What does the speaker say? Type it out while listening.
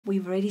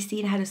We've already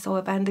seen how to sew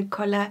a banded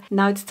collar.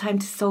 Now it's time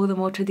to sew the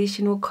more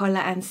traditional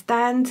collar and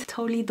stand.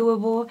 Totally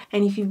doable.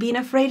 And if you've been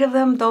afraid of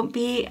them, don't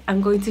be. I'm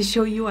going to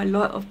show you a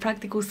lot of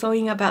practical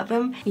sewing about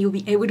them. You'll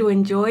be able to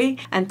enjoy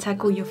and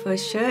tackle your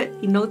first shirt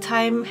in no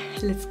time.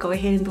 Let's go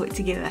ahead and do it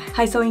together.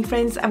 Hi sewing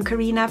friends, I'm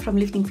Karina from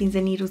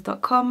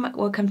liftingpinsandneedles.com.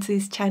 Welcome to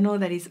this channel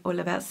that is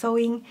all about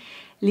sewing,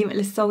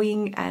 limitless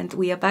sewing, and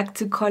we are back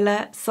to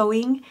collar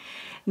sewing.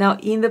 Now,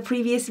 in the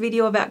previous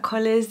video about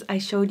collars, I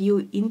showed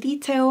you in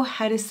detail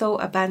how to sew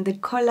a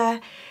banded collar.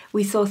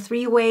 We saw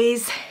 3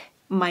 ways.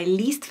 My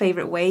least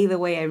favorite way, the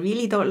way I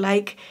really don't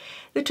like,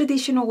 the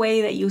traditional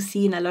way that you'll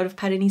see in a lot of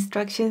pattern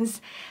instructions.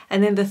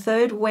 And then the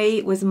 3rd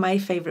way was my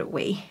favorite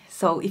way.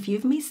 So if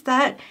you've missed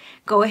that,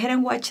 go ahead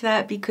and watch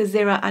that because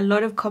there are a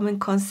lot of common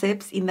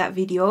concepts in that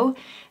video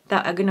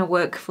that are gonna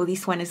work for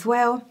this one as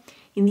well.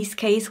 In this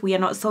case, we are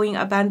not sewing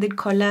a banded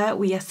collar,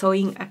 we are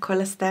sewing a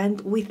collar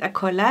stand with a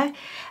collar.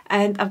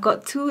 And I've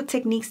got 2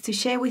 techniques to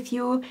share with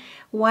you.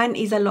 One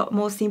is a lot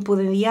more simple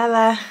than the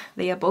other.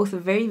 They are both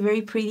very,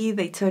 very pretty.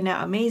 They turn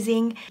out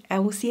amazing.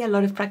 And we'll see a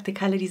lot of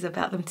practicalities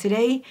about them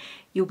today.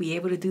 You'll be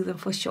able to do them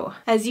for sure.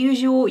 As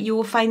usual, you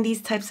will find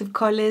these types of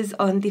collars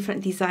on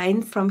different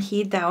designs from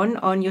here down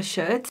on your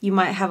shirt. You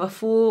might have a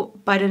full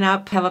button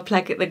up, have a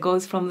placket that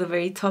goes from the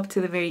very top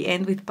to the very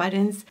end with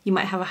buttons. You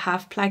might have a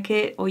half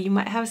placket, or you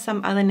might have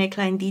some other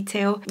neckline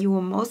detail. You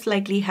will most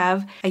likely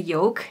have a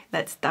yoke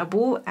that's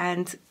double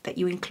and that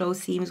you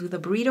enclose seams with a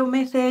burrito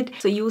method.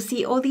 So you will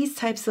see all these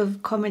types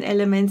of common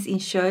elements in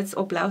shirts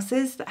or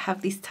blouses that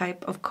have this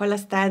type of collar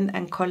stand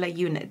and collar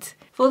unit.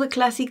 For the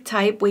classic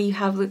type where you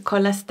have the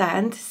collar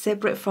stand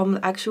separate from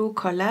the actual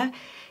collar,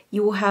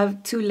 you will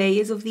have 2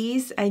 layers of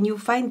these and you'll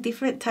find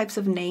different types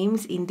of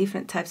names in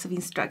different types of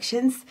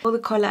instructions. For the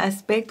collar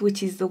aspect,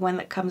 which is the one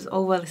that comes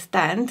over the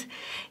stand,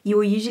 you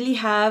will usually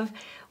have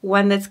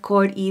one that's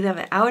called either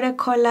the outer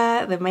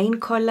collar, the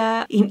main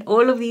collar. In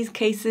all of these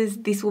cases,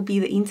 this will be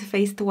the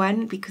interfaced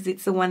one because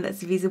it's the one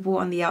that's visible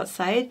on the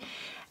outside.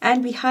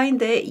 And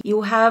behind it,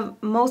 you'll have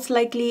most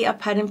likely a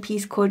pattern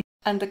piece called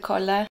under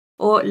collar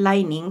or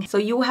lining. So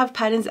you will have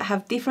patterns that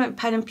have different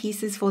pattern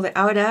pieces for the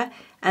outer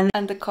and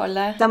under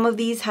collar. Some of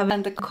these have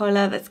under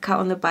collar that's cut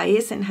on the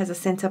bias and has a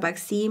center back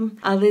seam.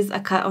 Others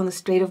are cut on the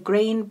straight of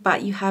grain,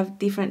 but you have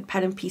different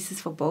pattern pieces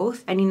for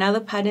both. And in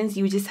other patterns,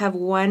 you just have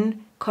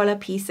one collar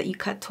piece that you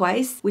cut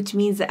twice, which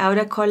means the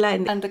outer collar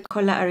and the under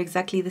collar are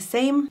exactly the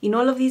same. In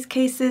all of these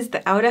cases,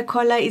 the outer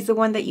collar is the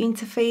one that you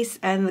interface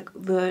and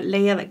the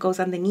layer that goes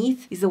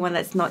underneath is the one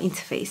that's not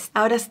interfaced.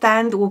 Outer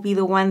stand will be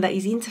the one that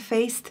is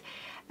interfaced,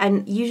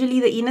 and usually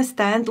the inner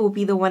stand will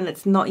be the one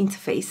that's not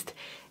interfaced.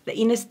 The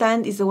inner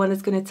stand is the one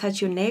that's going to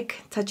touch your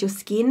neck, touch your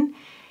skin.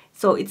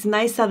 So it's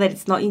nicer that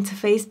it's not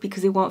interfaced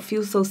because it won't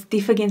feel so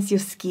stiff against your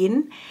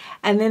skin.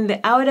 And then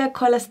the outer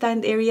collar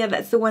stand area,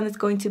 that's the one that's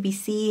going to be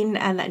seen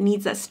and that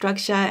needs that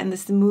structure and the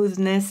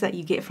smoothness that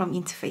you get from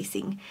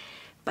interfacing.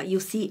 But you'll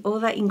see all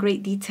that in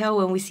great detail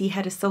when we see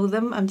how to sew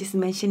them. I'm just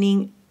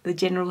mentioning the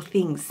general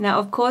things. Now,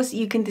 of course,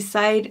 you can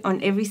decide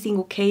on every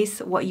single case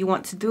what you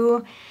want to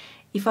do.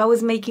 If I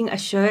was making a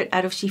shirt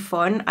out of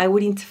chiffon, I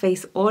would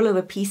interface all of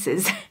the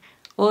pieces.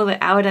 All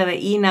the outer,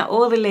 the inner,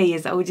 all the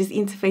layers, I would just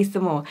interface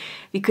them all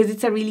because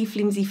it's a really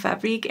flimsy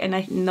fabric and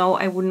I know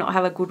I would not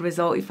have a good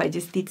result if I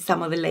just did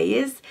some of the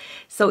layers.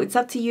 So it's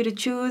up to you to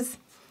choose.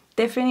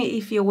 Definitely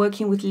if you're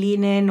working with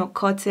linen or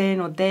cotton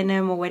or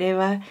denim or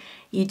whatever,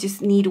 you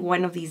just need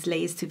one of these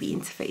layers to be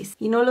interfaced.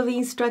 In all of the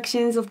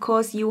instructions, of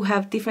course, you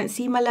have different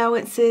seam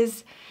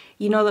allowances.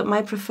 You know that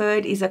my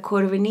preferred is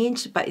 1/4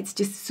 inch, but it's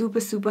just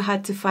super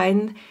hard to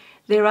find.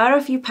 There are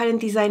a few pattern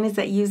designers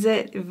that use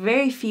it,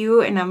 very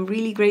few, and I'm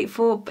really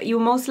grateful, but you'll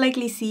most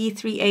likely see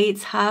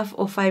 3/8, half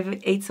or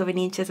 5/8 of an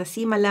inch as a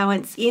seam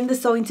allowance. In the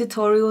sewing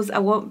tutorials, I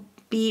won't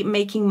be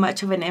making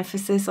much of an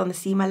emphasis on the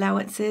seam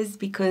allowances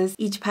because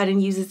each pattern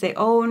uses their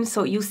own.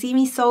 So you'll see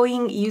me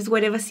sewing, use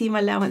whatever seam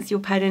allowance your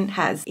pattern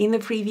has. In the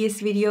previous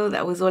video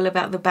that was all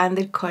about the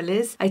banded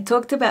collars, I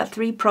talked about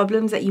 3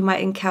 problems that you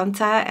might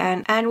encounter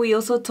and we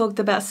also talked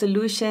about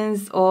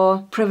solutions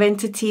or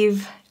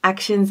preventative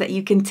actions that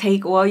you can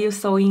take while you're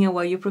sewing and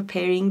while you're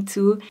preparing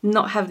to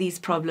not have these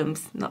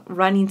problems, not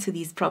run into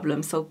these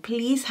problems. So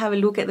please have a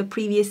look at the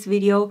previous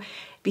video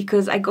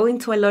because I go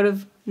into a lot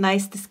of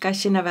nice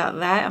discussion about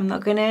that. I'm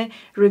not gonna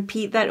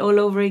repeat that all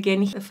over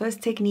again. The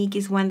first technique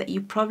is one that you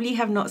probably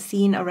have not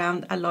seen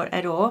around a lot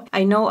at all.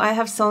 I know I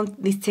have sewn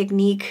this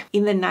technique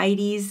in the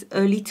 90s,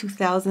 early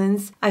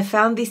 2000s. I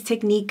found this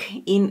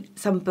technique in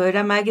some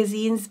Berta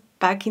magazines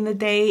back in the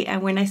day,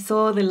 and when I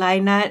saw the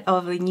line art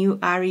of the new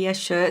Aria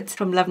shirt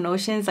from Love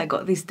Notions, I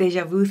got this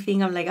deja vu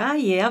thing. I'm like, ah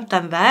yeah, I've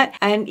done that.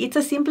 And it's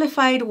a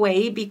simplified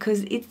way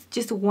because it's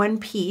just one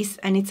piece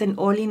and it's an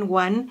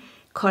all-in-one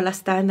collar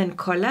stand and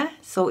collar.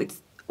 So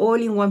it's all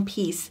in one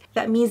piece.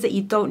 That means that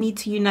you don't need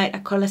to unite a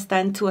collar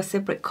stand to a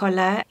separate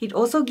collar. It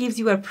also gives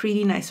you a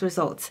pretty nice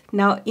result.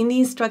 Now, in the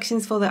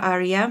instructions for the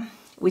Aria,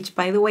 which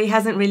by the way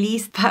hasn't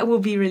released but will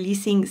be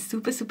releasing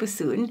super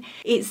soon,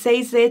 it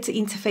says there to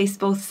interface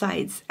both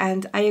sides,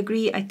 and I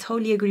agree, I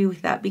totally agree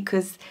with that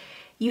because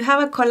you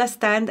have a collar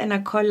stand and a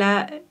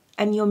collar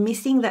and you're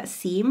missing that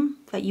seam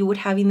that you would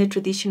have in the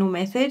traditional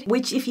method,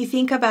 which if you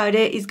think about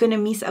it is going to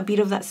miss a bit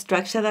of that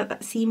structure that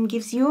that seam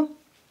gives you.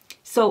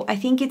 So I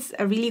think it's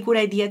a really good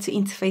idea to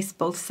interface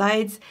both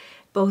sides,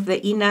 both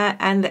the inner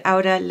and the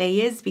outer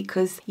layers,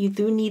 because you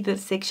do need the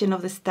section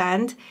of the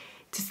stand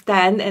to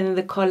stand and then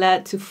the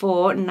collar to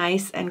fall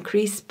nice and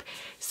crisp.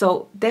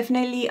 So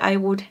definitely I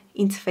would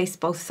interface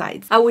both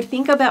sides. I would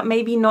think about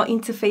maybe not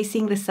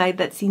interfacing the side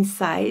that's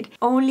inside,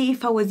 only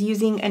if I was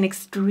using an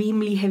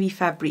extremely heavy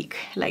fabric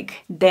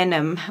like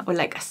denim or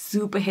like a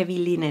super heavy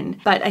linen.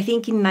 But I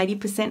think in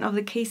 90% of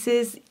the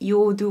cases,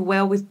 you'll do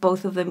well with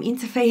both of them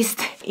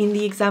interfaced. In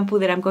the example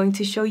that I'm going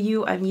to show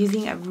you, I'm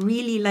using a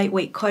really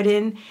lightweight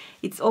cotton.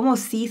 It's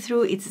almost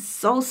see-through. It's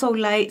so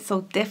light.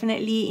 So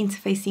definitely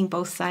interfacing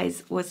both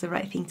sides was the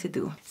right thing to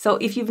do. So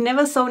if you've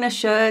never sewn a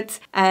shirt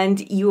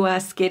and you are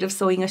scared of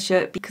sewing a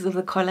shirt because of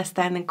the collar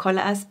stand and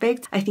collar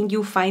aspect, I think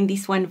you'll find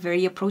this one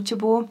very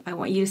approachable. I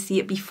want you to see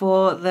it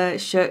before the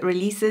shirt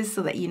releases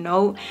so that you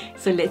know.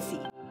 So let's see.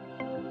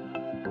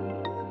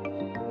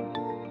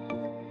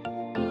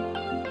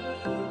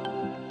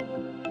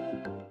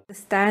 The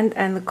stand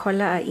and the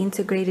collar are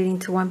integrated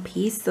into one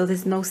piece, so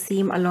there's no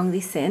seam along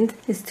this end.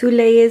 There's two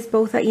layers,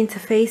 both are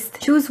interfaced.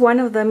 Choose one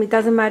of them, it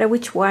doesn't matter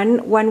which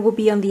one. One will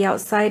be on the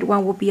outside,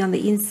 one will be on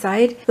the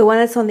inside. The one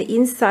that's on the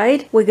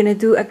inside, we're going to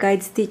do a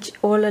guide stitch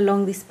all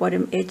along this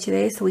bottom edge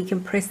there, so we can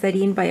press that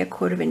in by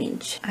 1/4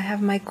 inch. I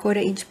have my 1/4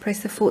 inch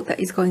presser foot that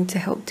is going to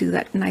help do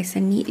that nice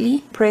and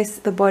neatly. Press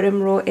the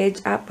bottom raw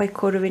edge up by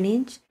 1/4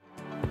 inch.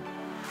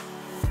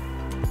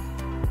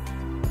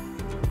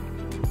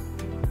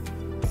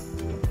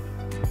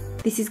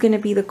 This is going to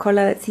be the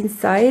collar that's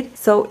inside.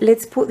 So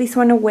let's put this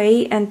one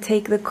away and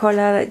take the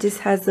collar that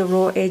just has the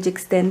raw edge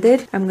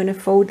extended. I'm going to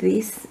fold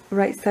this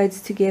right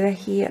sides together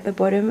here at the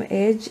bottom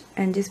edge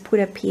and just put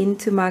a pin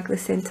to mark the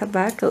center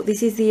back. So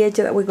this is the edge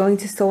that we're going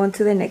to sew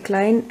onto the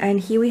neckline,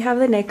 and here we have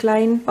the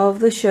neckline of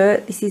the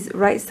shirt. This is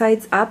right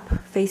sides up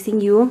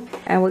facing you,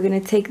 and we're going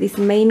to take this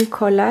main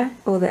collar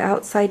or the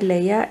outside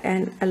layer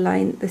and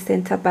align the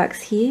center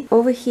backs here.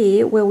 Over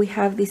here where we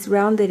have this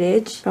rounded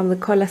edge from the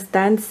collar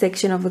stand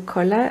section of the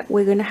collar,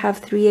 we're going to have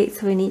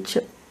 3/8 of an inch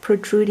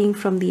protruding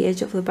from the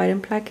edge of the bottom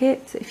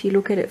placket. So if you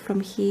look at it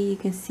from here, you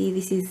can see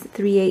this is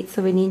 3/8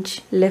 of an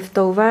inch left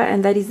over,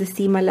 and that is the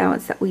seam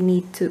allowance that we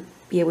need to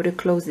be able to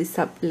close this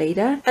up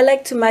later. I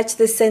like to match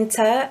the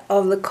center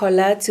of the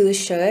collar to the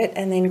shirt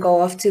and then go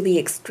off to the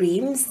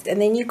extremes,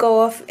 and then you go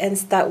off and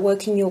start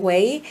working your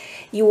way.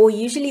 You will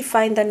usually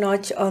find a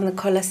notch on the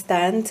collar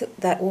stand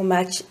that will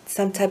match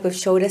some type of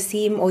shoulder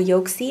seam or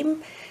yoke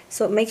seam.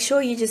 So make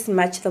sure you just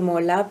match them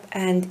all up,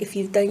 and if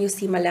you've done your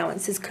seam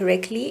allowances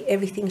correctly,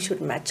 everything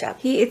should match up.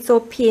 Here it's all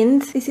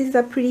pinned. This is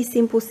a pretty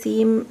simple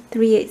seam,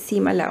 3/8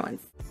 seam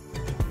allowance.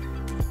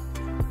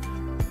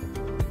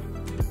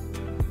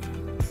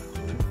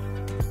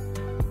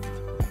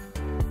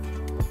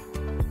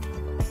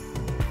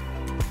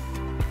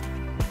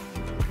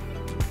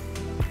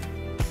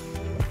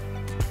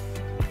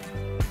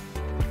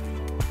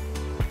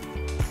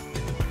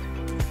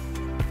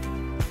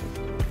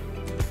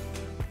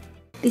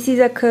 This is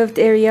a curved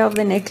area of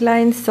the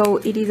neckline, so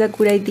it is a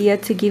good idea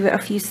to give it a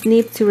few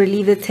snips to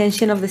relieve the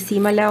tension of the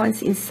seam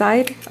allowance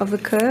inside of the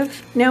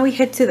curve. Now we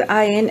head to the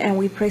iron and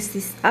we press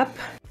this up.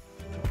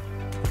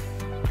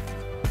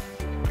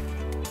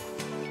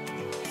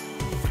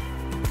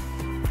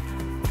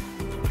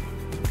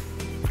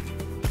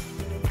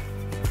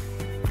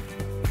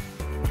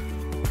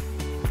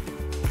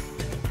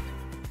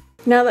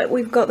 Now that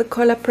we've got the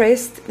collar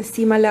pressed, the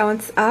seam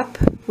allowance up,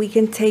 we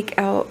can take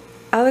our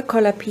other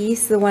collar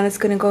piece, the one that's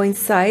going to go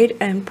inside,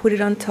 and put it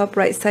on top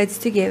right sides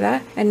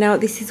together. And now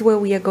this is where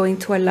we are going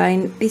to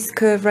align this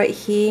curve right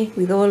here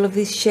with all of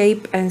this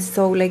shape, and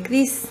sew like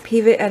this,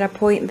 pivot at a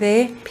point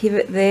there,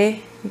 pivot there,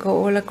 go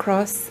all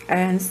across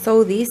and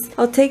sew this.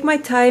 I'll take my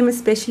time,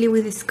 especially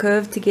with this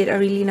curve, to get a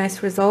really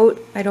nice result.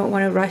 I don't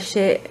want to rush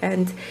it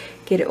and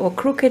get it all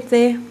crooked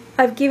there.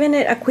 I've given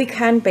it a quick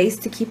hand base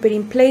to keep it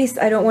in place.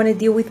 I don't want to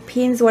deal with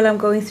pins while I'm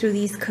going through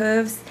these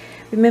curves.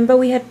 Remember,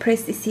 we had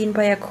pressed this in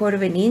by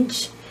 1/4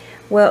 inch.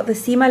 Well, the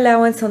seam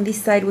allowance on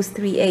this side was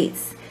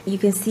 3/8. You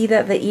can see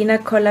that the inner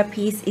collar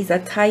piece is a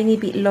tiny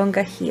bit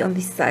longer here on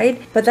this side,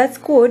 but that's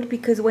good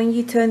because when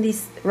you turn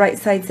this right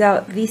sides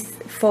out, this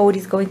fold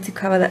is going to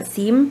cover that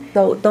seam.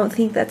 So don't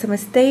think that's a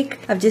mistake.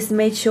 I've just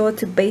made sure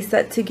to base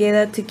that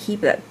together to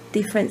keep that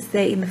difference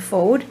there in the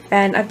fold,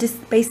 and I've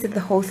just basted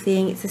the whole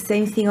thing. It's the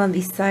same thing on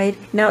this side.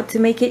 Now, to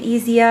make it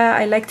easier,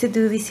 I like to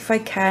do this if I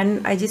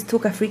can. I just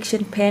took a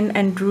friction pen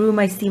and drew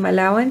my seam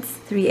allowance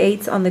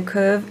 3/8 on the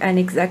curve and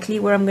exactly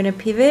where I'm going to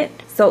pivot.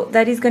 So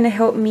that is going to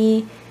help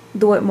me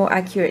do it more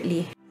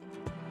accurately.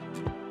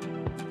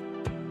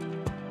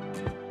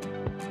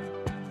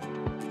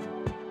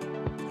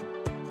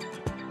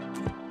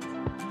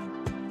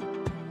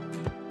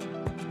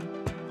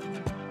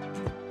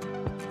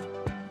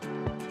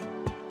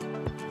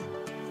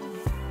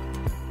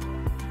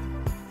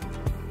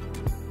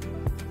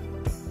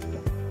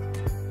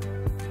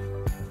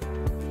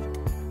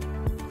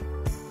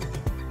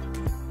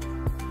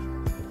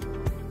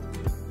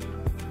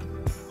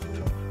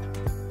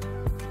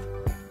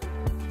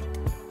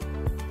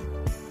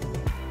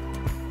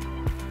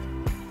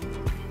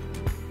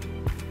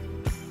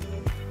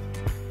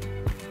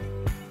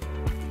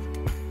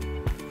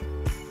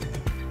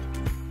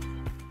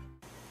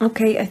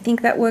 Okay, I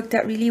think that worked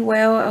out really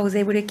well. I was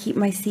able to keep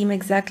my seam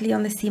exactly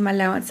on the seam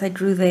allowance I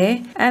drew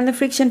there. And the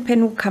friction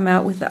pen will come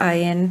out with the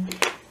iron.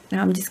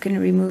 Now I'm just going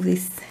to remove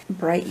this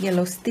bright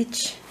yellow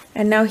stitch.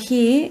 And now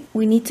here,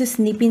 we need to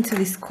snip into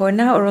this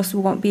corner or else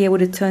we won't be able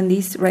to turn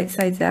these right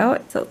sides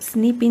out. So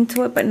snip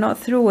into it, but not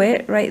through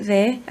it, right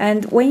there.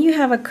 And when you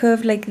have a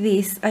curve like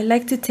this, I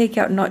like to take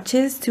out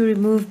notches to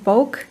remove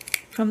bulk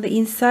from the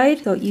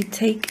inside. So you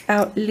take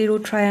out little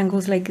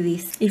triangles like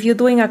this. If you're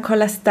doing a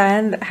collar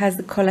stand that has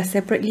the collar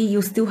separately,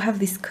 you'll still have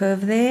this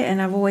curve there,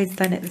 and I've always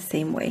done it the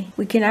same way.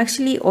 We can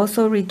actually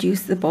also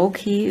reduce the bulk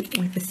here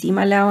with the seam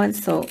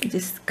allowance, so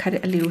just cut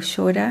it a little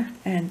shorter,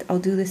 and I'll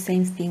do the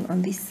same thing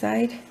on this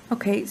side.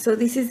 Okay, so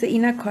this is the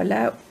inner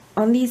collar.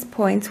 On these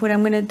points, what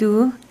I'm going to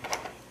do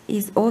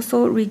is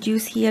also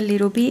reduce here a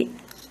little bit,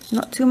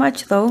 not too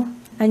much though.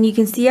 And you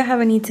can see I have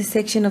an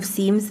intersection of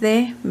seams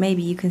there.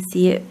 Maybe you can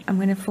see it. I'm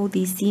going to fold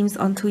these seams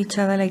onto each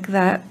other like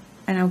that,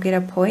 and I'll get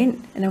a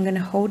point, and I'm going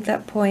to hold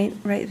that point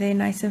right there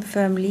nice and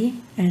firmly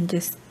and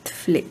just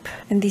flip.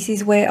 And this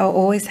is where I'll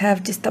always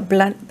have just a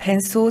blunt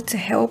pencil to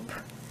help.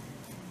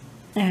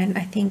 And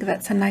I think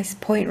that's a nice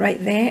point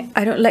right there.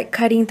 I don't like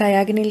cutting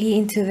diagonally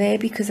into there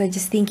because I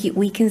just think it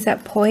weakens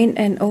that point,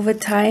 and over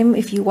time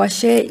if you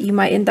wash it you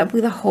might end up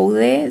with a hole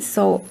there,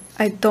 so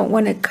I don't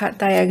want to cut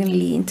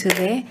diagonally into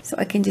there. So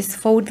I can just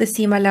fold the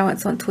seam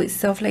allowance onto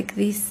itself like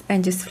this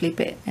and just flip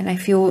it, and I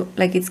feel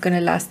like it's going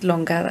to last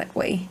longer that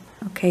way.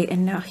 Okay,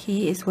 and now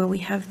here is where we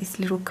have this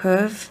little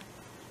curve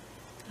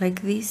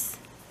like this.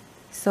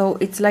 So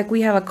it's like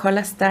we have a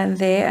collar stand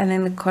there and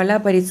then the collar,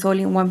 but it's all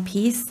in one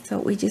piece. So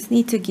we just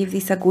need to give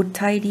this a good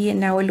tidy. And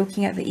now we're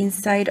looking at the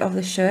inside of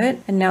the shirt.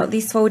 And now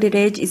this folded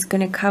edge is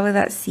going to cover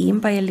that seam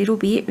by a little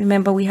bit.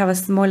 Remember, we have a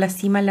smaller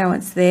seam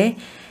allowance there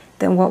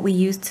than what we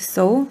used to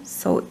sew.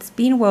 So it's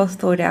been well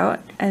thought out.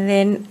 And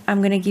then I'm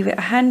going to give it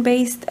a hand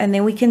baste, and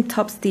then we can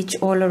top stitch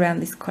all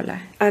around this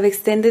collar. I've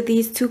extended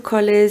these two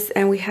collars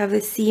and we have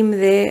the seam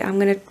there. I'm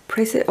going to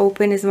press it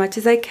open as much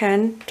as I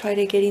can. Try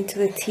to get into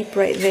the tip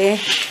right there.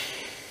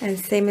 And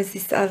same as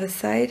this other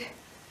side.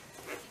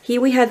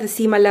 Here we had the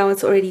seam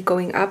allowance already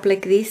going up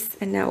like this,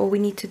 and now all we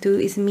need to do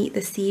is meet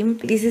the seam.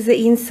 This is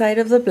the inside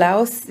of the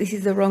blouse. This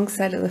is the wrong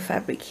side of the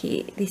fabric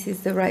here. This is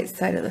the right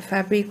side of the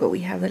fabric, but we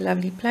have the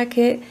lovely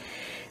placket.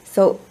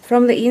 So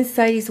from the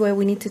inside is where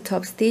we need to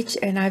top stitch,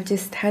 and I've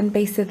just hand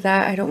basted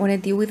that. I don't want to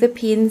deal with the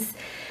pins.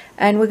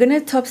 And we're going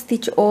to top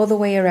stitch all the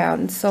way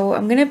around. So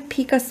I'm going to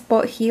pick a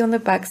spot here on the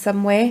back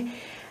somewhere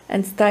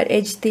and start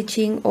edge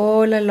stitching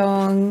all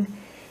along,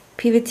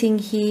 pivoting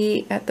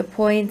here at the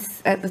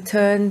points, at the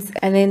turns,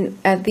 and then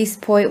at this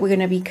point we're going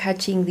to be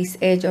catching this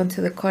edge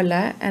onto the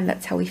collar, and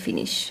that's how we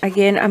finish.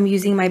 Again, I'm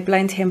using my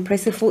blind hand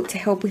presser foot to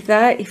help with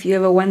that. If you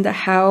ever wonder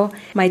how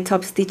my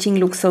top stitching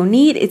looks so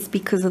neat, it's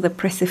because of the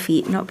presser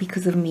feet, not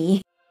because of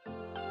me.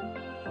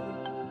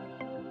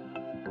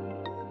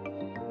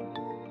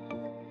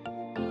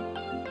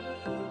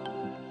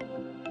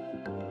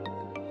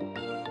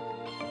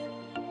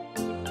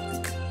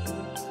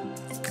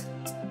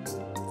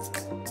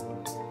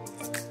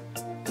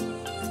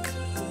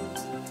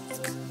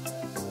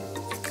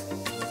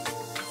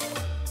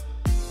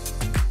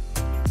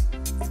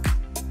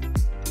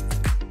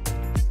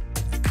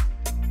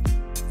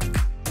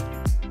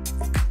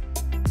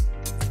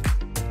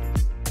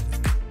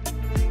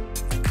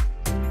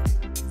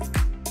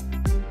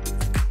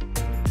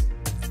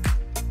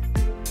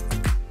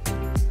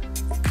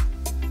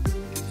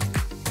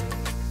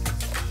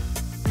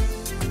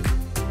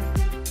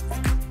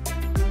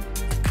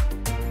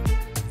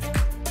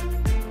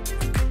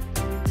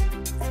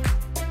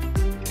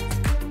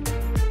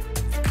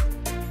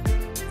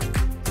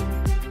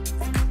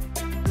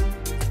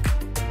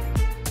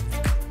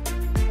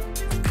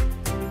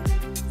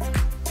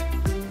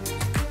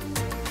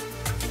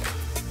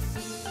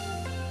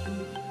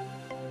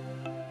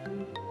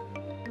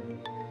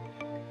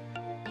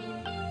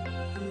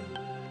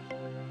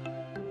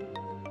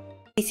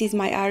 This is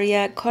my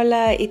Aria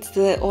collar. It's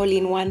the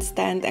all-in-one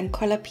stand and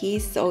collar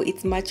piece, so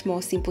it's much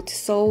more simple to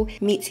sew.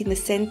 Meets in the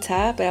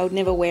center, but I would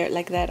never wear it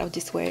like that. I'll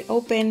just wear it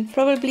open,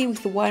 probably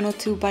with one or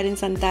two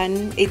buttons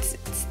undone. It's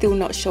still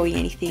not showing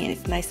anything, and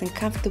it's nice and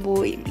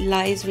comfortable. It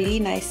lies really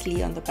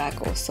nicely on the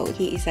back also.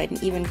 Here is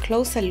an even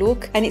closer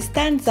look, and it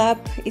stands up.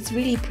 It's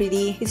really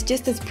pretty. It's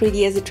just as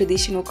pretty as a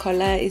traditional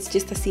collar. It's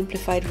just a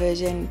simplified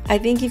version. I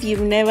think if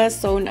you've never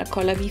sewn a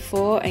collar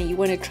before and you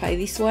want to try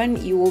this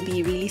one, you will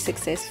be really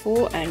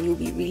successful and you'll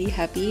be really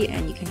happy,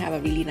 and you can have a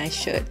really nice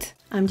shirt.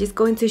 I'm just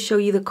going to show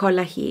you the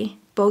collar here.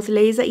 Both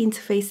layers are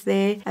interfaced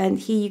there, and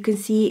here you can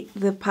see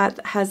the part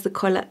that has the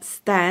collar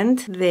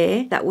stand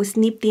there that was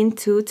snipped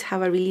into to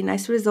have a really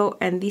nice result,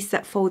 and this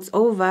that folds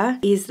over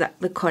is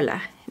the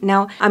collar.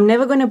 Now, I'm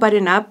never going to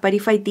button up, but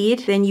if I did,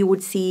 then you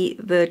would see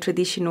the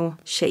traditional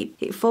shape.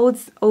 It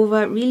folds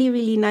over really,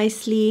 really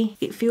nicely.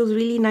 It feels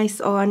really nice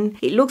on.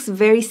 It looks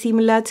very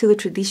similar to the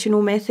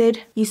traditional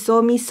method. You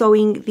saw me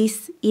sewing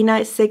this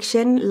inner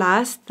section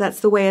last.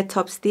 That's the way I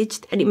top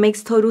stitched, and it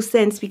makes total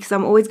sense because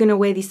I'm always going to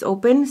wear this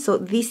open. So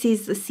this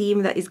is the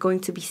seam that is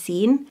going to be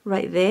seen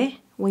right there,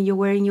 when you're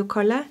wearing your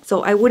collar.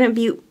 So I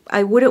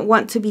wouldn't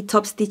want to be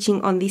top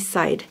stitching on this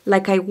side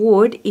like I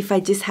would if I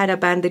just had a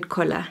banded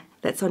collar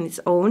that's on its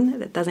own,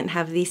 that doesn't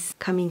have this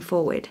coming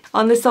forward.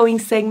 On the sewing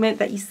segment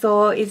that you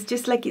saw, it's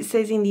just like it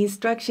says in the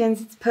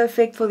instructions, it's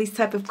perfect for this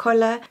type of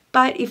collar.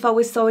 But if I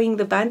was sewing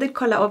the banded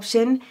collar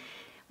option,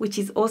 which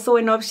is also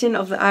an option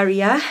of the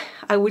Aria,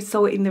 I would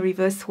sew it in the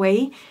reverse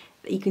way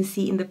that you can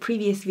see in the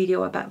previous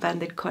video about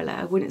banded collar.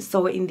 I wouldn't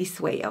sew it in this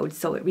way, I would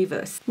sew it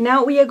reverse.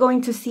 Now we are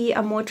going to see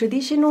a more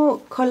traditional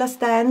collar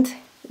stand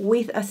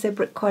with a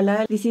separate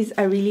collar. This is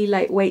a really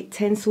lightweight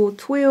tencel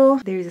twill.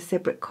 There is a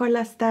separate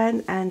collar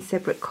stand and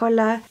separate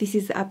collar. This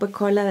is the upper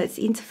collar that's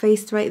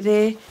interfaced right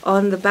there.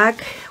 On the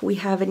back we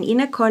have an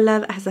inner collar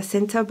that has a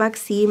center back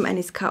seam and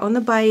is cut on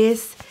the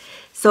bias.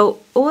 So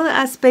all the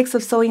aspects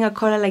of sewing a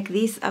collar like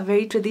this are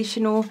very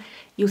traditional.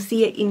 You'll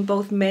see it in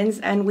both men's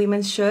and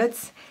women's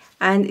shirts.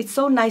 And it's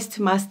so nice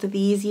to master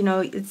these, you know,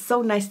 it's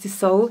so nice to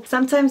sew.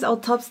 Sometimes I'll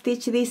top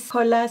stitch this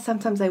collar,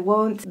 sometimes I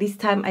won't. This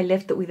time I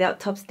left it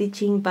without top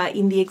stitching, but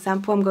in the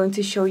example I'm going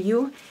to show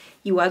you,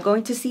 you are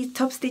going to see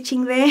top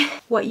stitching there.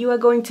 What you are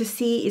going to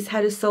see is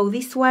how to sew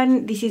this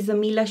one. This is a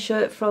Mila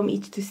shirt from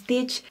Each to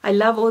Stitch. I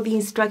love all the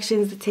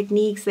instructions, the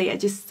techniques. They are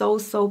just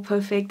so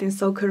perfect and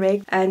so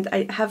correct. And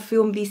I have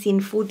filmed this in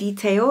full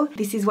detail.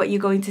 This is what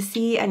you're going to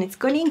see, and it's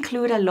going to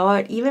include a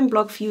lot, even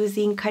block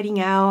fusing,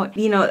 cutting out.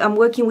 You know, I'm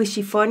working with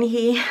chiffon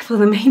here for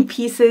the main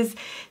pieces.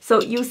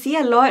 So you'll see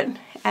a lot,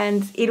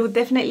 and it will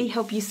definitely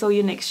help you sew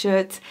your next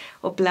shirt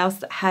or blouse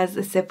that has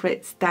a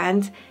separate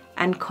stand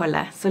and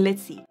collar. So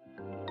let's see.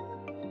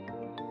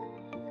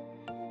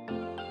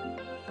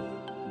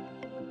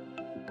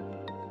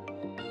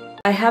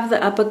 I have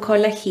the upper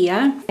collar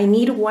here. I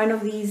need one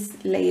of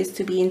these layers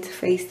to be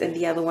interfaced and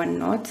the other one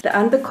not. The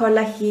under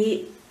collar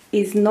here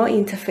is not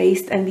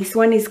interfaced, and this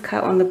one is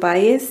cut on the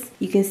bias.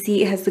 You can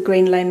see it has the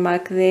grain line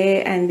mark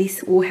there, and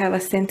this will have a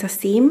center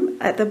seam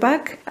at the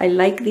back. I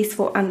like this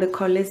for under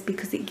collars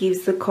because it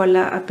gives the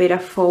collar a better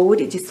fold.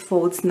 It just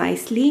folds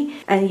nicely,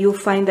 and you'll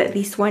find that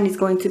this one is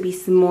going to be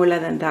smaller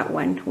than that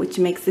one, which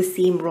makes the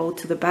seam roll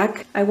to the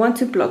back. I want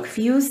to block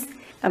fuse.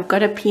 I've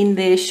got a pin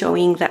there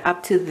showing that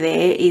up to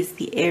there is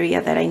the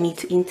area that I need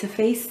to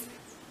interface,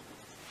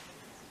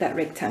 that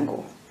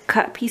rectangle.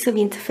 Cut piece of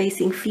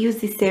interfacing, fuse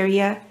this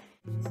area.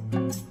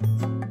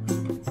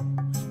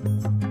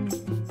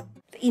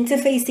 The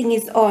interfacing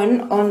is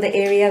on the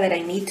area that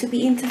I need to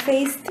be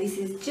interfaced. This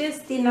is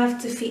just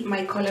enough to fit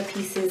my collar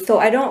pieces, so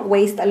I don't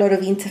waste a lot of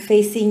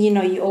interfacing. You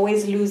know, you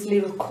always lose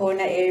little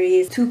corner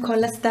areas. Two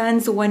collar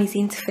stands, one is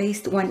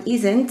interfaced, one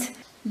isn't.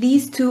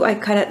 These two I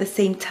cut at the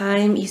same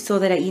time. You saw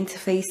that I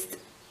interfaced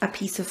a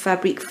piece of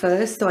fabric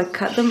first, so I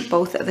cut them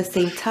both at the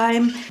same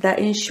time. That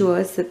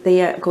ensures that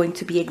they are going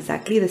to be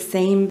exactly the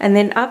same. And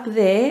then up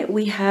there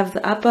we have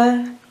the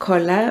upper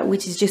collar,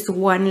 which is just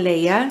one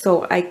layer,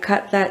 so I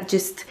cut that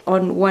just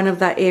on one of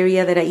that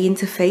area that I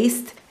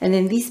interfaced. And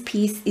then this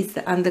piece is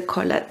the under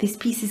collar. This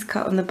piece is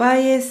cut on the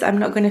bias. I'm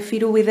not going to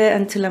fiddle with it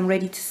until I'm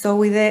ready to sew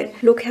with it.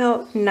 Look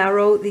how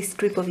narrow this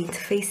strip of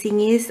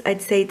interfacing is.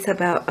 I'd say it's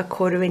about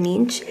 1/4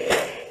 inch.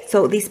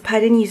 So this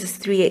pattern uses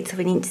 3/8 of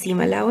an inch seam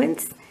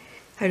allowance.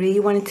 I really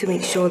wanted to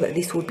make sure that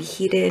this would be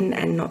hidden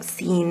and not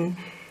seen,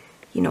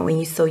 you know, when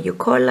you sew your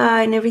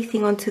collar and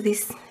everything onto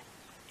this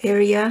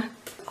area.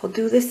 I'll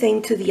do the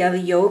same to the other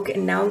yoke,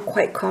 and now I'm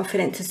quite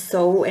confident to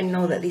sew and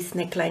know that this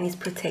neckline is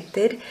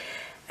protected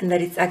and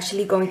that it's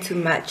actually going to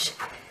match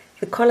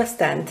the collar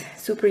stand.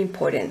 Super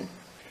important.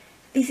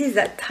 This is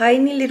that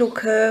tiny little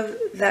curve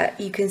that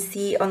you can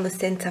see on the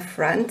center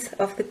front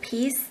of the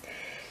piece.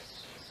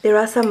 There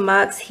are some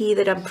marks here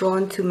that I've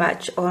drawn to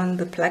match on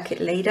the placket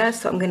later,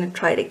 so I'm going to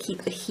try to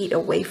keep the heat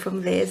away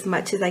from there as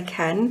much as I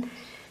can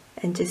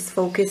and just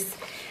focus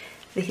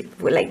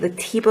like the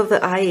tip of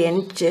the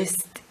iron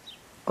just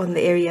on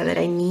the area that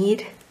I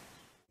need.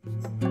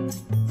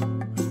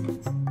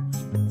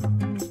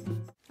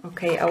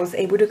 Okay, I was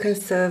able to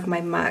conserve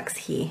my marks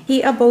here.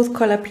 Here are both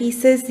collar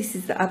pieces. This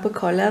is the upper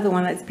collar, the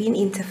one that's been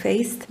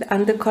interfaced. The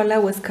under collar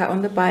was cut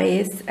on the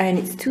bias, and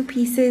it's 2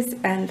 pieces,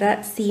 and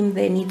that seam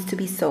there needs to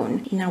be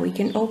sewn. Now we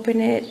can open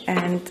it,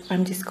 and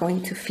I'm just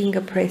going to finger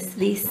press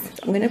this.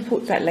 I'm going to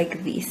put that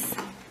like this,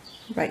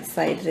 right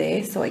side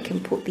there, so I can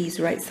put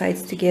these right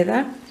sides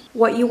together.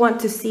 What you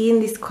want to see in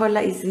this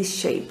collar is this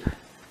shape.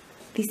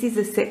 This is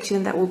the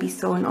section that will be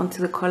sewn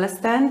onto the collar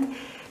stand.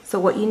 So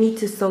what you need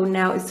to sew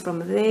now is from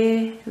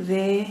there,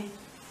 there,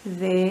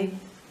 there,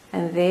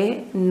 and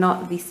there,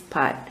 not this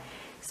part.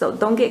 So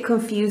don't get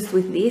confused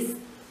with this.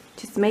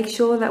 Just make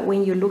sure that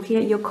when you're looking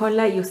at your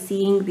collar, you're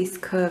seeing this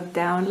curve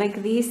down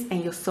like this,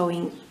 and you're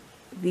sewing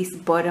this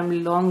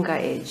bottom longer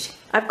edge.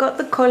 I've got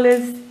the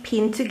collars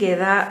pinned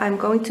together. I'm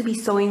going to be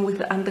sewing with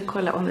the under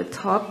collar on the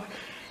top.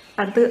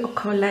 Under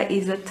collar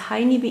is a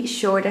tiny bit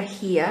shorter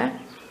here.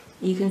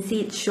 You can see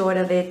it's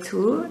shorter there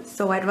too,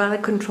 so I'd rather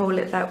control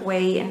it that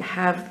way and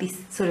have this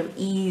sort of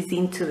ease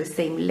into the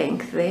same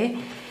length there.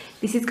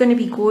 This is going to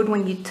be good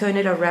when you turn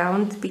it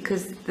around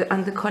because the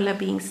undercollar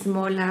being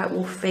smaller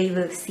will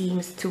favor the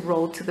seams to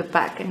roll to the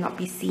back and not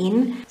be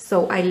seen.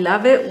 So I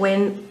love it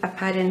when a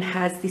pattern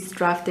has this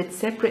drafted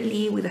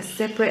separately with a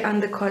separate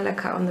undercollar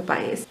cut on the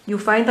bias. You'll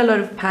find a lot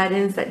of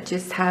patterns that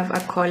just have a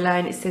collar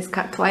and it says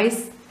cut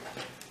twice.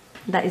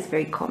 That is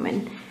very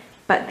common.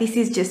 But this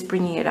is just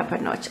bringing it up a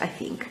notch, I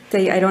think.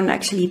 Say I don't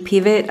actually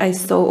pivot, I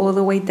sew all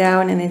the way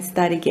down and then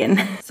start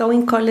again.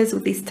 Sewing collars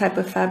with this type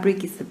of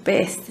fabric is the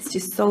best. It's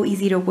just so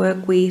easy to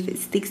work with, it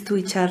sticks to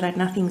each other,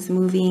 nothing's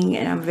moving,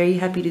 and I'm very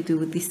happy to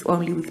do this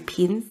only with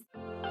pins.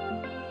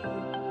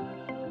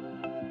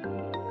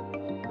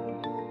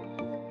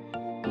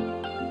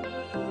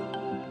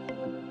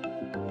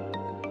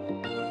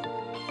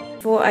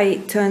 Before I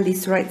turn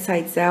this right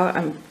sides out,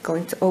 I'm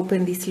going to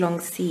open this long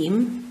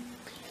seam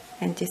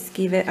and just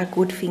give it a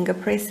good finger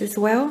press as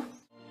well.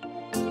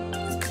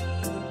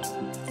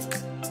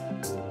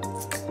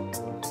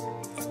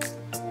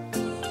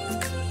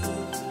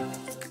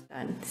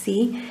 Done,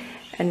 see?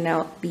 And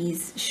now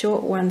these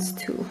short ones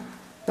too.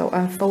 So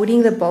I'm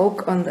folding the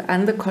bulk on the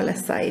undercollar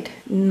side,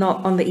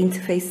 not on the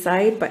interface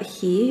side, but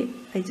here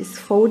I just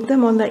fold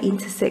them on the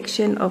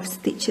intersection of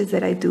stitches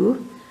that I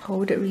do.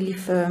 Hold it really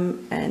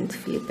firm and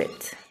flip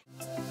it.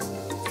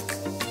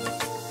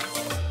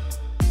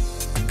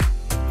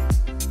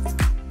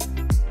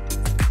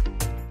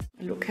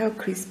 Look how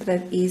crisp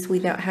that is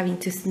without having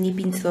to snip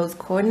into those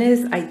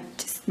corners. I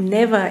just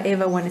never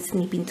ever want to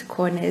snip into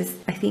corners.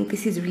 I think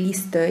this is really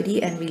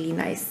sturdy and really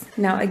nice.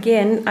 Now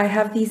again, I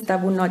have these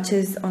double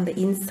notches on the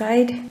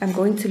inside. I'm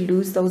going to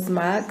lose those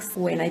marks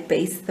when I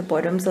baste the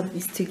bottoms of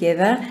this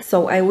together.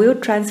 So I will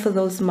transfer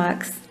those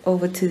marks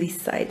over to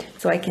this side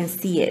so I can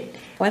see it.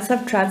 Once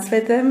I've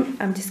transferred them,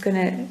 I'm just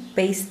gonna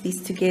baste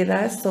these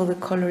together so the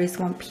collar is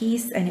one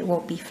piece and it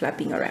won't be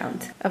flapping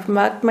around. I've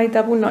marked my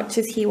double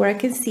notches here where I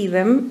can see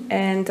them,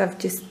 and I've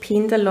just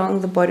pinned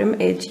along the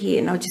bottom edge here,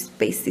 and I'll just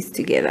baste this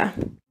together.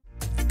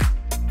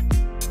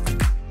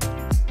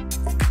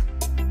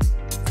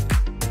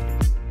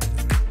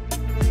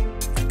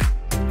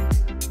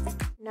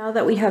 Now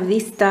that we have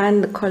this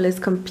done, the collar is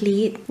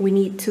complete, we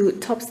need to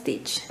top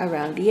stitch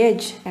around the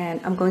edge,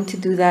 and I'm going to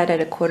do that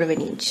at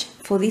 1/4 inch.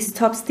 For this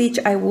top stitch,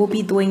 I will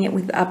be doing it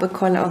with the upper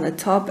collar on the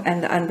top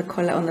and the under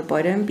collar on the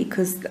bottom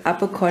because the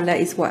upper collar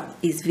is what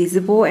is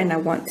visible and I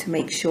want to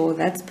make sure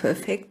that's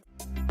perfect.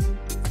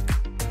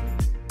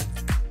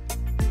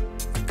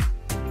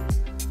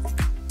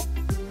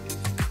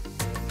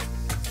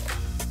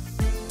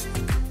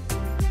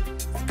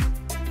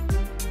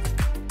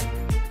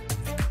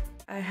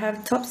 I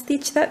have top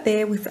stitched that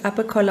there with the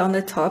upper collar on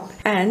the top,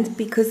 and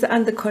because the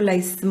under collar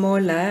is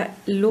smaller,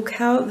 look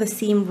how the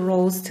seam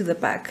rolls to the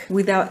back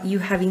without you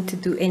having to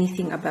do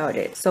anything about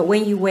it. So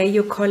when you wear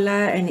your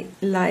collar and it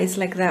lies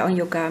like that on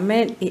your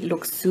garment, it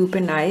looks super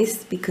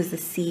nice because the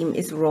seam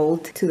is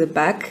rolled to the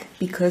back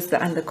because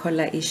the under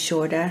collar is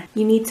shorter.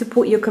 You need to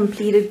put your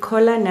completed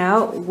collar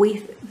now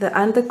with the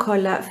under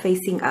collar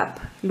facing up.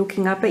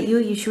 Looking up at you,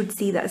 you should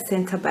see that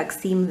center back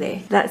seam there.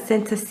 That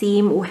center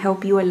seam will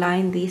help you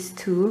align this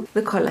to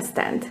the collar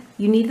stand.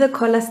 You need the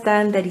collar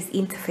stand that is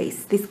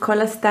interfaced. This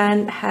collar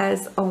stand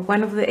has on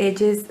one of the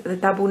edges the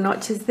double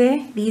notches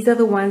there. These are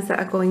the ones that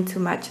are going to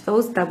match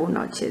those double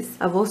notches.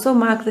 I've also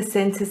marked the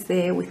centers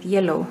there with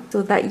yellow.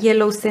 So that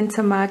yellow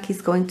center mark is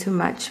going to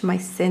match my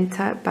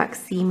center back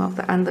seam of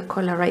the under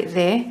collar right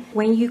there.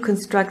 When you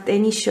construct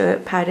any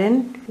shirt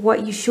pattern,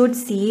 what you should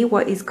see,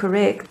 what is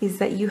correct, is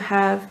that you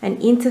have an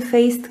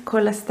interfaced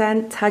collar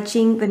stand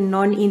touching the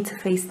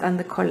non-interfaced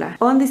under collar.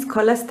 On this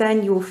collar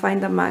stand, you will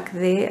find a mark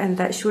there, and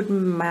that should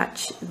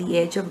match the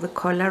edge of the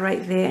collar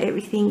right there.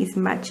 Everything is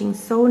matching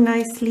so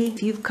nicely.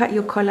 If you've cut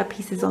your collar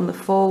pieces on the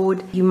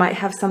fold, you might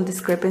have some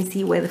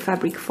discrepancy where the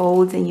fabric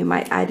folds and you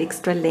might add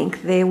extra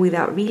length there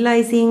without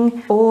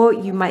realizing, or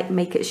you might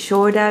make it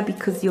shorter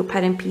because your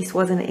pattern piece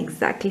wasn't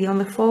exactly on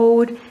the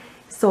fold.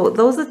 So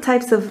those are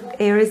types of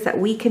errors that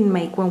we can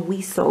make when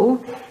we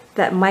sew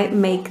that might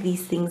make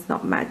these things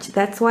not match.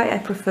 That's why I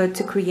prefer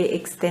to create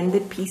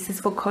extended pieces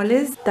for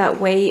collars.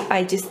 That way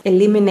I just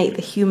eliminate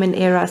the human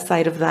error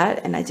side of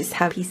that, and I just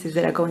have pieces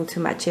that are going to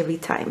match every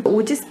time. But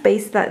we'll just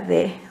baste that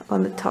there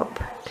on the top,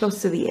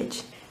 close to the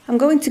edge. I'm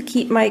going to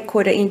keep my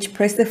 1/4 inch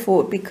presser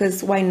foot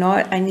because why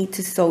not? I need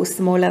to sew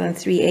smaller than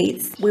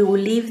 3/8. We will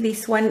leave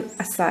this one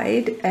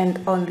aside, and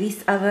on this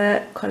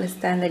other collar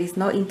stand that is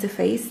not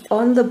interfaced,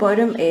 on the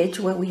bottom edge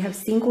where we have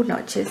single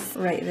notches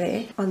right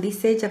there, on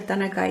this edge I've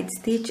done a guide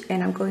stitch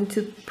and I'm going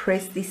to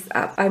press this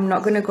up. I'm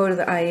not going to go to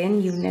the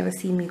iron. You've never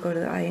seen me go to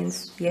the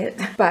irons yet,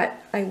 but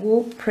I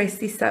will press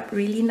this up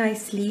really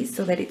nicely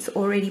so that it's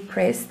already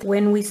pressed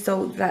when we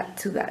sew that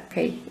to that.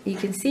 Okay, you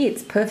can see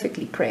it's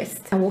perfectly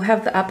pressed. And we'll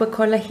have the upper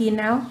collar here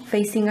now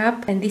facing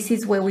up, and this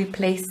is where we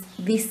place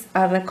this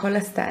other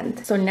collar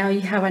stand. So now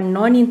you have a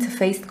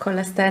non-interfaced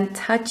collar stand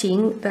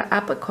touching the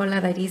upper collar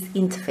that is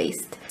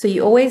interfaced. So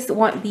you always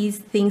want these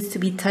things to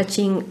be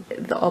touching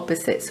the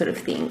opposite sort of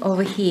thing.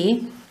 Over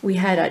here We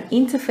had an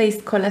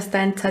interfaced collar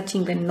stand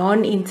touching the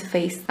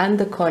non-interfaced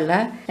under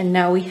collar, and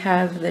now we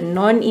have the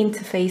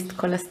non-interfaced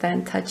collar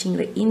stand touching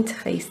the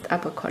interfaced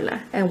upper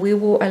collar. And we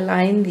will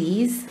align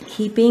these,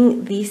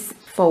 keeping this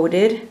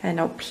folded, and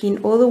I'll pin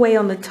all the way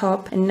on the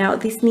top. And now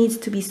this needs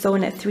to be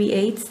sewn at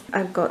 3/8.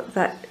 I've got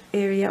that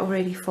area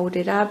already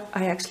folded up.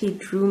 I actually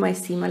drew my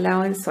seam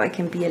allowance so I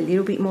can be a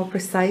little bit more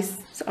precise.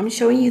 So I'm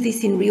showing you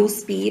this in real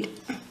speed.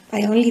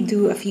 I only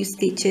do a few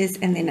stitches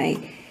and then I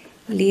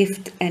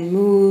lift and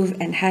move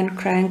and hand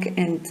crank,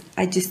 and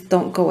I just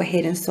don't go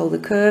ahead and sew the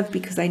curve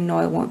because I know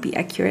I won't be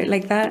accurate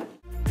like that.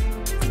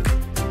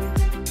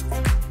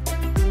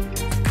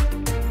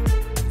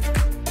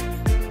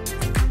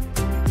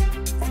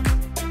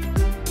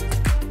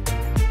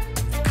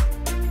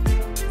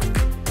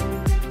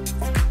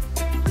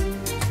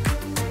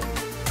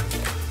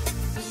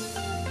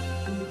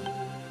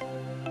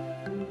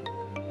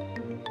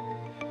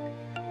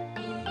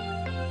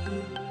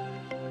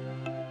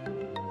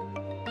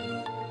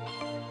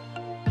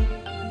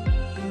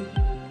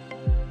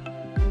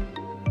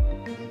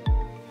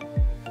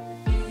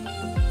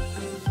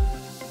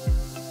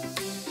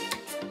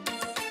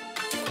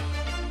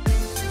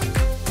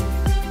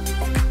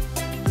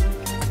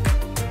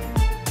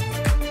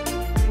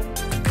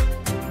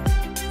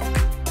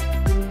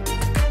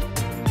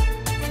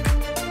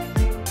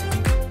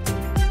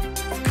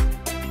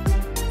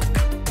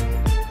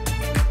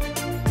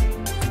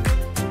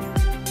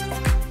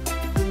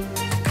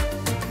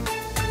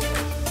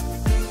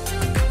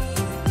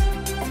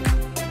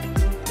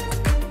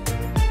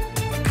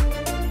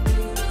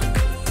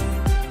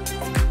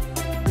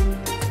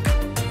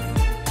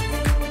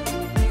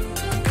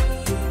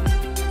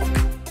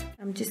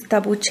 Just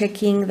double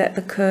checking that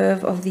the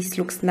curve of this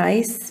looks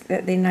nice,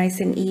 that they're nice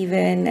and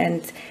even,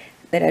 and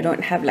that I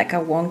don't have like a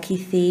wonky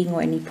thing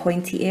or any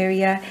pointy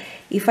area.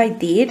 If I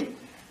did,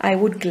 I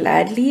would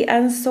gladly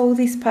unsew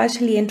this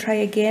partially and try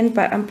again,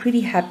 but I'm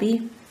pretty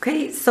happy.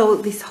 Okay, so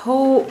this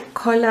whole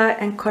collar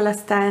and collar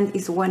stand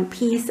is one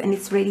piece and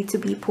it's ready to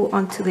be put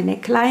onto the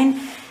neckline.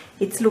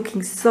 It's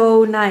looking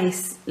so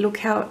nice. Look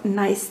how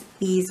nice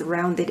these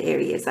rounded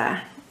areas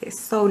are. It's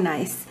so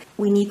nice.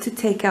 We need to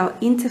take our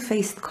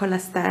interfaced collar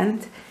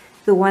stand,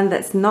 the one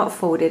that's not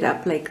folded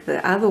up like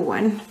the other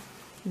one.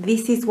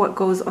 This is what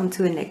goes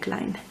onto the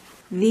neckline.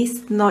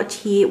 This notch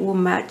here will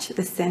match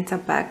the center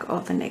back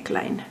of the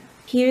neckline.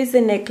 Here is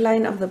the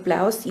neckline of the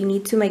blouse. You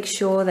need to make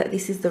sure that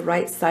this is the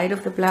right side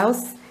of the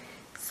blouse.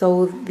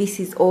 So this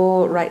is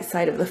all right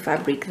side of the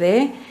fabric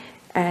there.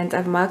 And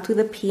I've marked with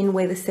a pin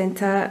where the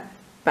center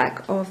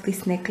back of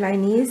this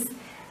neckline is.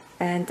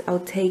 And I'll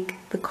take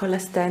the collar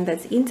stand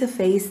that's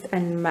interfaced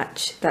and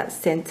match that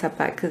center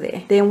back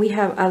there. Then we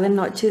have other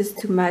notches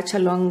to match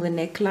along the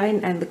neckline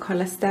and the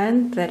collar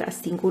stand that are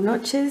single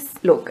notches.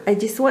 Look, I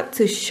just want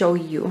to show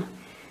you.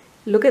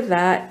 Look at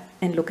that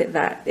and look at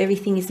that.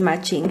 Everything is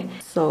matching.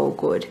 So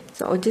good.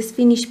 So I'll just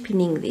finish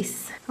pinning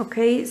this.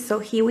 Okay, so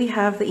here we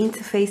have the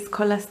interfaced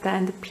collar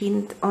stand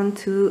pinned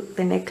onto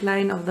the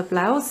neckline of the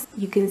blouse.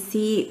 You can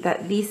see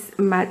that this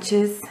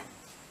matches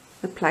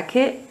the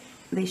placket.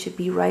 They should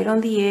be right on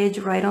the edge,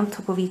 right on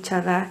top of each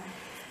other.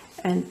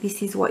 And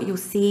this is what you'll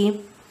see.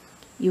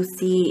 You'll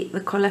see the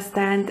collar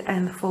stand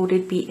and the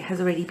folded bit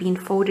has already been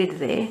folded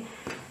there.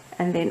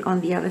 And then on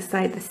the other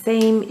side, the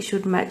same, it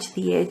should match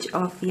the edge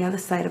of the other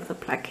side of the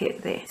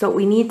placket there. So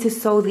we need to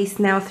sew this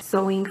now,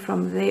 sewing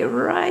from there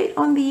right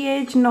on the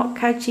edge, not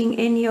catching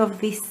any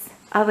of this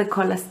other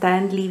collar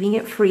stand, leaving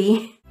it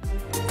free.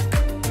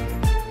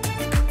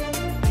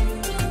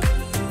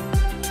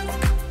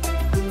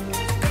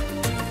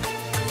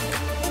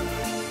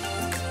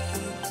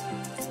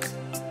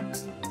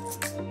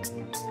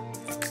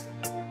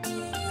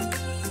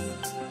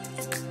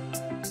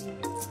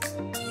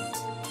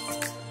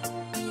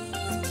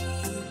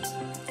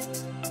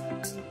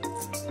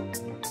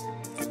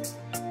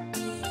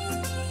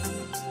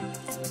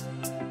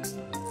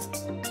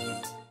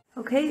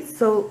 Okay,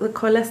 so the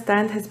collar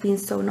stand has been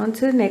sewn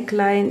onto the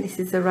neckline. This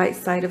is the right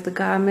side of the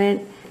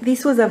garment.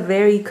 This was a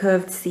very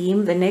curved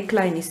seam. The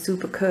neckline is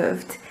super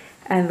curved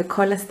and the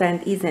collar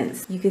stand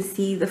isn't. You can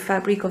see the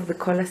fabric of the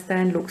collar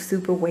stand looks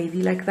super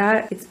wavy like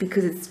that. It's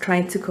because it's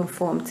trying to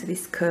conform to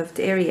this curved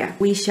area.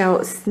 We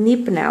shall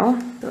snip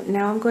now. So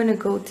now I'm going to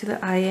go to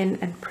the iron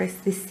and press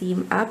this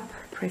seam up.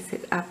 Press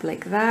it up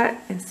like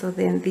that, and so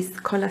then this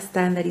collar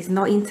stand that is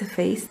not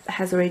interfaced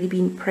has already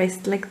been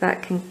pressed like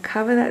that, can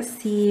cover that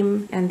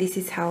seam, and this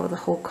is how the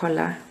whole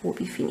collar will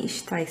be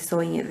finished by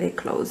sewing it there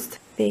closed.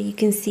 There you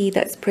can see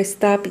that's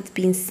pressed up, it's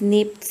been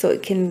snipped so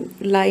it can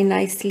lie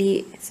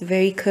nicely. It's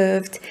very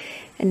curved,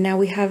 and now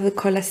we have the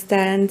collar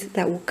stand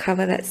that will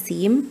cover that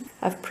seam.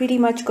 I've pretty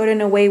much gotten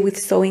away with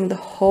sewing the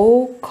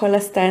whole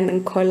collar stand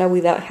and collar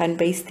without hand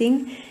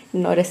basting,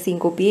 not a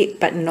single bit,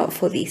 but not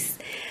for this.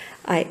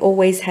 I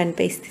always hand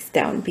baste this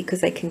down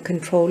because I can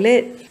control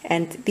it.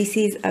 And this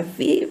is a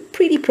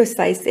pretty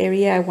precise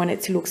area. I want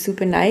it to look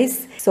super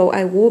nice. So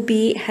I will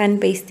be hand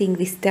basting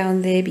this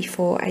down there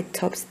before I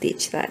top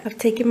stitch that. I've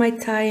taken my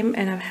time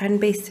and I've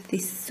hand basted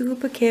this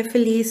super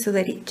carefully so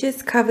that it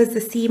just covers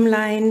the seam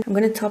line. I'm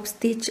going to top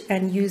stitch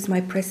and use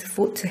my presser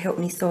foot to help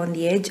me sew on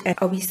the edge. And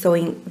I'll be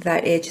sewing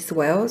that edge as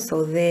well.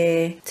 So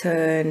there,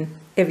 turn,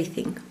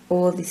 everything,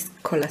 all this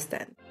collar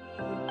stand.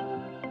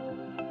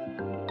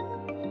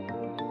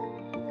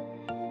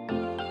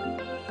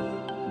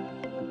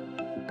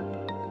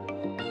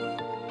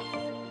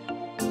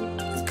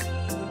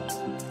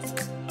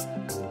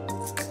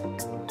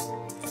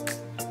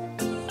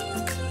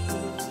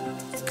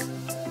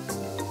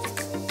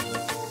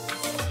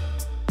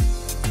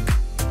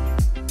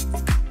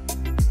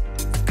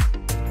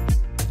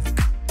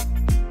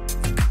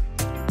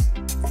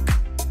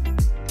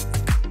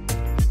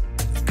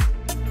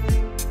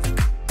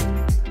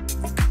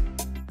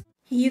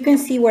 You can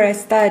see where I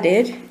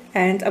started,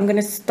 and I'm going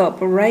to stop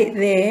right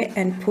there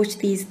and push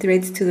these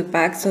threads to the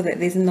back so that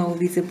there's no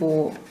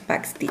visible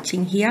back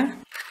stitching here.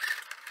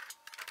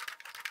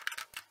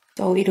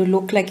 So it'll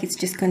look like it's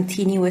just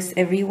continuous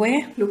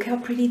everywhere. Look how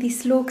pretty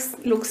this looks.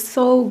 It looks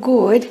so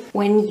good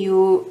when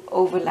you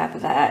overlap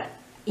that.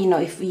 You know,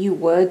 if you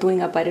were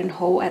doing a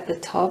buttonhole at the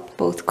top,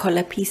 both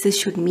collar pieces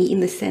should meet in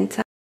the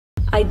center.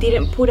 I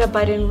didn't put a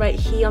button right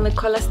here on the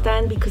collar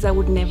stand because I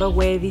would never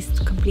wear this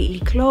completely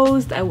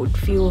closed. I would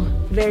feel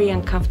very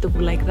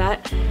uncomfortable like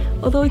that.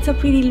 Although it's a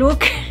pretty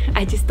look,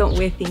 I just don't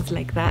wear things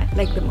like that,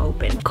 like them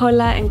open.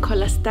 Collar and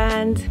collar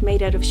stand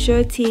made out of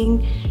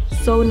shirting.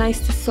 So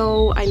nice to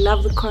sew. I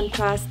love the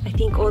contrast. I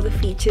think all the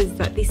features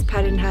that this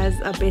pattern has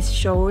are best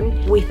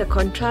shown with a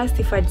contrast.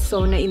 If I'd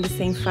sewn it in the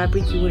same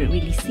fabric, you wouldn't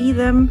really see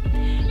them.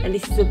 And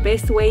this is the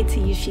best way to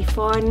use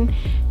chiffon,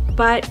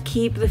 but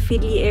keep the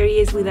fiddly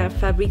areas with our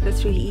fabric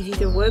that's really easy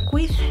to work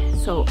with.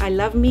 So I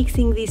love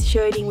mixing this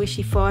shirting with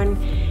chiffon.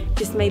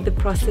 Just made the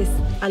process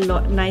a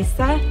lot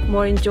nicer,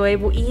 more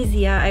enjoyable,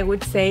 easier, I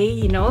would say,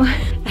 you know,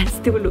 and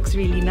still looks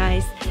really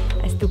nice.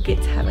 I still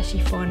get to have a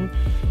chiffon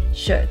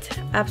shirt.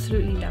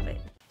 Absolutely love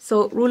it.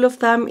 So rule of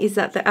thumb is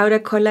that the outer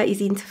collar is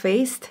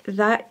interfaced.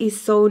 That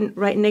is sewn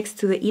right next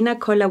to the inner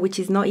collar, which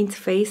is not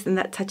interfaced, and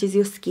that touches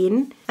your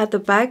skin. At the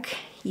back,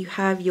 you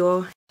have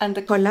your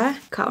under collar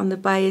cut on the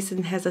bias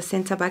and has a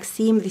center back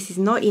seam. This is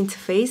not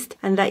interfaced,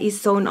 and that is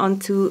sewn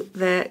onto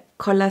the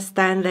collar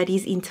stand that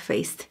is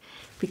interfaced,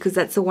 because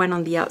that's the one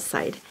on the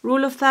outside.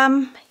 Rule of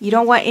thumb, you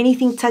don't want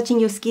anything touching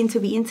your skin to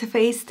be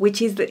interfaced,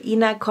 which is the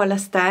inner collar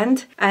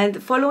stand.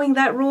 And following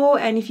that rule,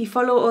 and if you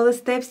follow all the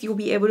steps, you'll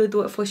be able to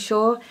do it for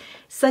sure.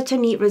 Such a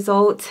neat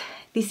result.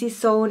 This is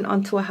sewn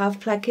onto a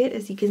half placket,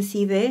 as you can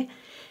see there,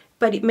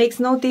 but it makes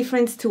no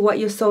difference to what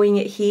you're sewing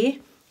it here.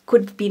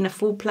 Could have been a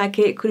full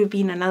placket, could have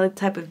been another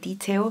type of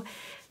detail,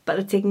 but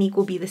the technique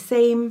will be the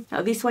same.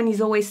 Now this one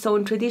is always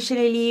sewn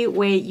traditionally,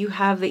 where you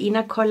have the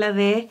inner collar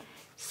there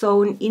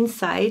sewn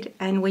inside,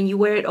 and when you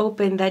wear it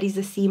open, that is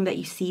the seam that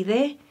you see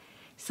there.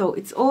 So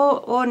it's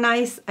all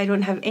nice. I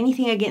don't have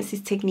anything against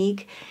this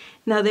technique.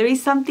 Now there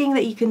is something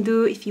that you can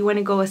do if you want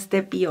to go a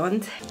step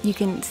beyond. You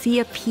can see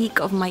a peek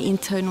of my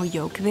internal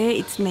yoke there.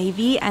 It's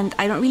navy, and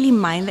I don't really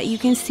mind that you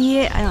can see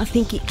it. I don't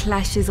think it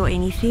clashes or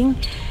anything.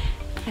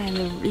 And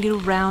a little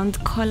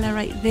round collar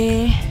right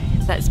there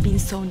that's been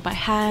sewn by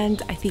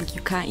hand. I think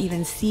you can't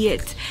even see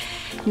it.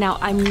 Now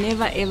I'm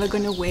never ever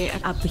gonna wear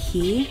it up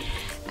here,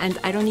 and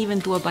I don't even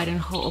do a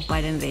buttonhole or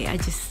button there. I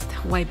just,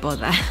 why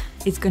bother?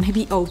 It's gonna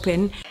be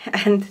open.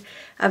 And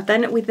I've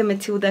done it with the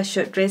Matilda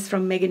shirt dress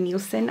from Megan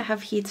Nielsen I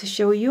have here to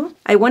show you.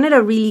 I wanted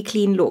a really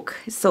clean look.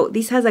 So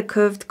this has a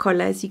curved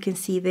collar, as you can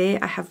see there.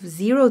 I have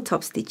zero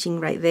top stitching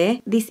right there.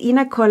 This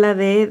inner collar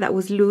there that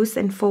was loose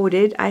and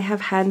folded, I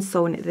have hand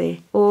sewn it there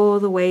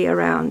all the way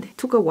around. It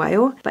took a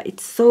while, but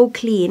it's so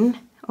clean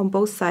on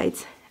both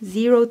sides.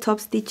 Zero top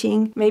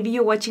stitching. Maybe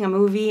you're watching a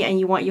movie and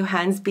you want your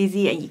hands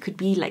busy and you could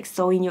be like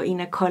sewing your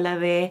inner collar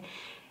there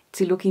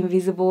to look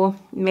invisible.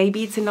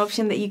 Maybe it's an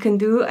option that you can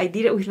do. I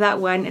did it with that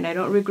one and I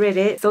don't regret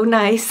it. So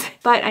nice.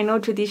 But I know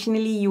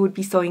traditionally you would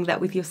be sewing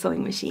that with your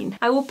sewing machine.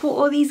 I will put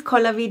all these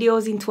collar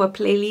videos into a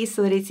playlist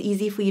so that it's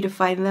easy for you to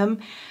find them.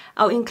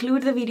 I'll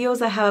include the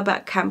videos I have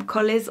about camp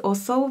collars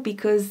also,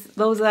 because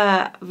those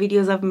are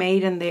videos I've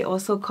made and they're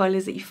also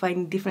collars that you find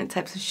in different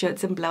types of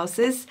shirts and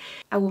blouses.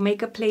 I will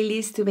make a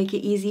playlist to make it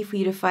easy for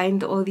you to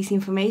find all this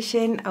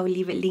information. I will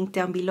leave it linked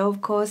down below,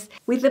 of course.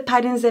 With the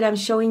patterns that I'm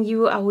showing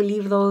you, I will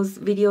leave those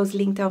videos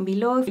linked down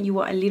below if you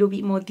want a little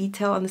bit more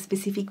detail on the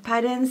specific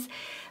patterns.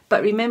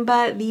 But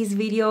remember, these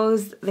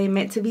videos, they're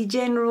meant to be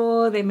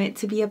general, they're meant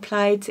to be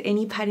applied to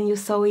any pattern you're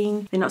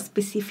sewing. They're not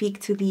specific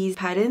to these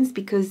patterns,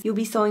 because you'll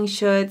be sewing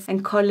shirts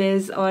and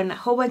collars on a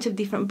whole bunch of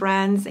different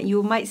brands and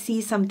you might see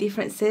some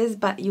differences,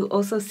 but you'll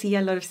also see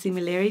a lot of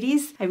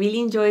similarities. I really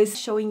enjoy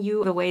showing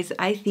you the ways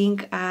I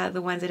think are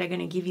the ones that are going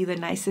to give you the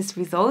nicest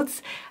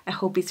results. I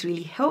hope it's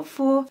really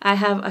helpful. I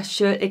have a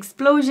shirt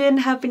explosion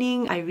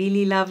happening. I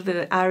really love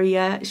the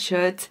Aria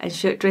shirt and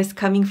shirt dress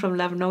coming from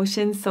Love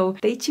Notion, so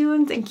stay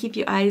tuned and keep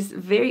your eyes guys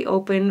very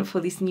open for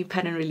this new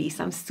pattern release.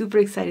 I'm super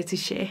excited to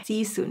share. See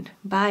you soon.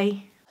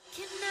 Bye.